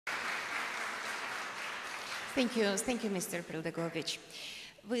Thank you, Mr. Pildagovich.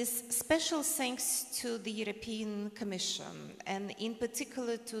 With special thanks to the European Commission, and in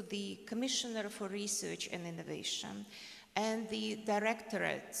particular to the Commissioner for Research and Innovation, and the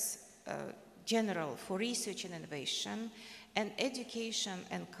Directorates General for Research and Innovation, and Education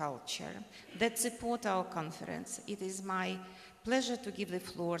and Culture that support our conference, it is my pleasure to give the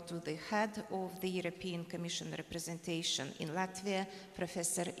floor to the head of the European Commission representation in Latvia,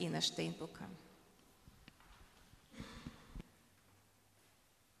 Professor Ina Šteinbuka.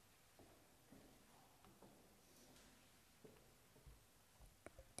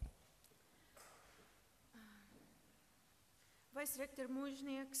 Vice Rector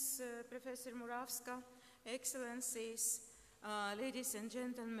Mužnieks, Professor Muravska, Excellencies, ladies and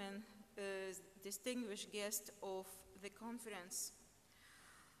gentlemen, distinguished guests of the conference.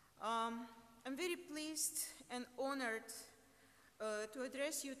 I'm very pleased and honored to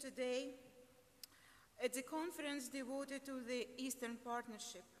address you today at the conference devoted to the Eastern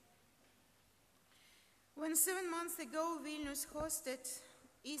Partnership. When 7 months ago Vilnius hosted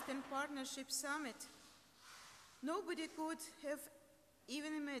Eastern Partnership Summit, nobody could have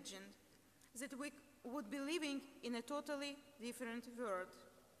even imagined that we would be living in a totally different world.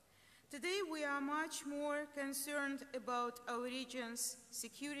 Today we are much more concerned about our region's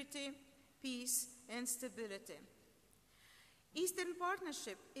security, peace, and stability. Eastern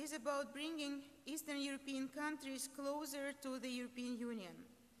Partnership is about bringing Eastern European countries closer to the European Union.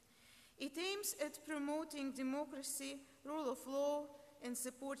 It aims at promoting democracy, rule of law, and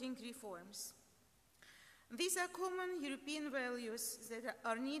supporting reforms. These are common European values that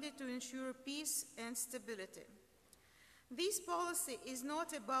are needed to ensure peace and stability. This policy is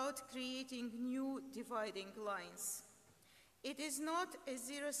not about creating new dividing lines. It is not a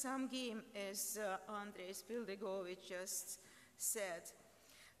zero-sum game, as Andres Pildagovich just said,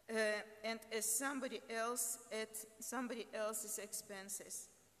 and as somebody else at somebody else's expenses.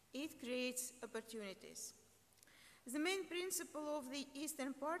 It creates opportunities. The main principle of the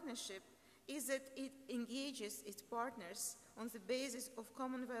Eastern Partnership is that it engages its partners on the basis of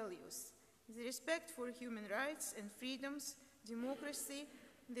common values, the respect for human rights and freedoms, democracy,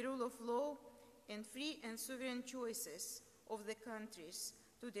 the rule of law, and free and sovereign choices of the countries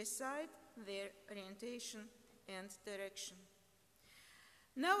to decide their orientation and direction.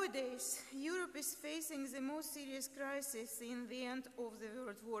 Nowadays, Europe is facing the most serious crisis in the end of the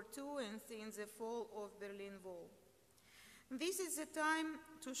World War II and since the fall of Berlin Wall. This is the time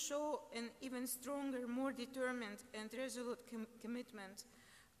to show an even stronger, more determined and resolute commitment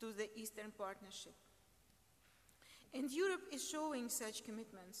to the Eastern Partnership. And Europe is showing such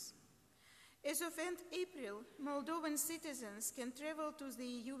commitments. As of end April, Moldovan citizens can travel to the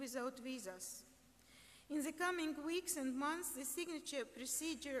EU without visas. In the coming weeks and months, the signature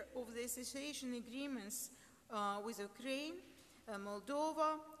procedure of the association agreements with Ukraine,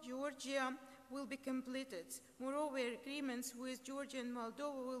 Moldova, Georgia, will be completed. Moreover, agreements with Georgia and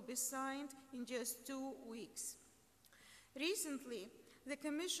Moldova will be signed in just 2 weeks. Recently, the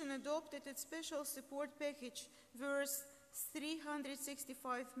Commission adopted a special support package worth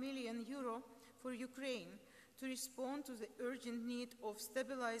 €365 million for Ukraine to respond to the urgent need of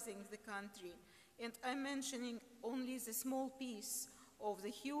stabilizing the country. And I'm mentioning only the small piece of the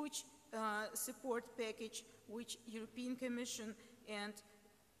huge support package which European Commission and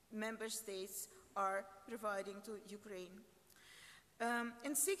member states are providing to Ukraine.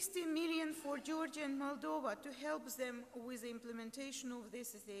 And 60 million for Georgia and Moldova to help them with the implementation of the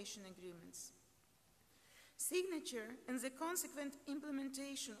association agreements. Signature and the consequent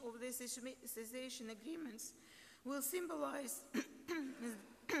implementation of the association agreements will symbolize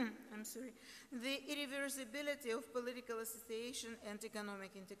the irreversibility of political association and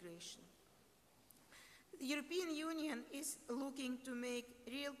economic integration. The European Union is looking to make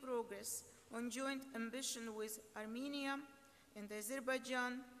real progress on joint ambition with Armenia and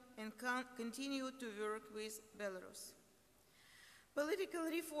Azerbaijan and continue to work with Belarus. Political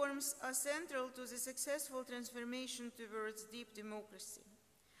reforms are central to the successful transformation towards deep democracy.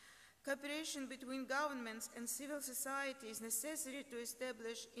 Cooperation between governments and civil society is necessary to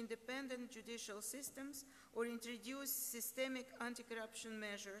establish independent judicial systems or introduce systemic anti-corruption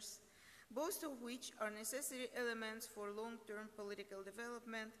measures, both of which are necessary elements for long-term political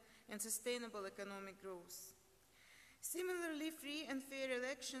development and sustainable economic growth. Similarly, free and fair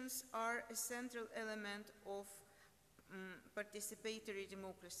elections are a central element of participatory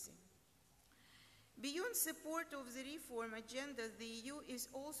democracy. Beyond support of the reform agenda, the EU is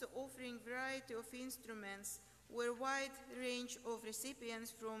also offering a variety of instruments where a wide range of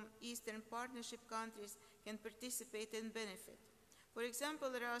recipients from Eastern Partnership countries can participate and benefit. For example,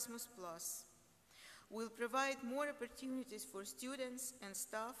 Erasmus+. will provide more opportunities for students and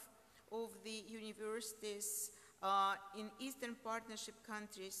staff of the universities in Eastern Partnership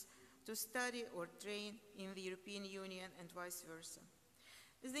countries to study or train in the European Union and vice versa.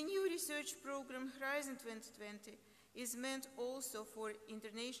 The new research program Horizon 2020 is meant also for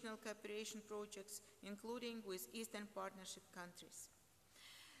international cooperation projects, including with Eastern Partnership countries.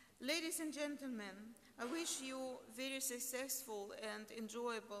 Ladies and gentlemen, I wish you very successful and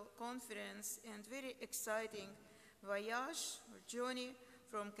enjoyable conference and very exciting voyage or journey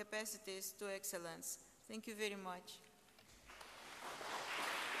from capacities to excellence. Thank you very much.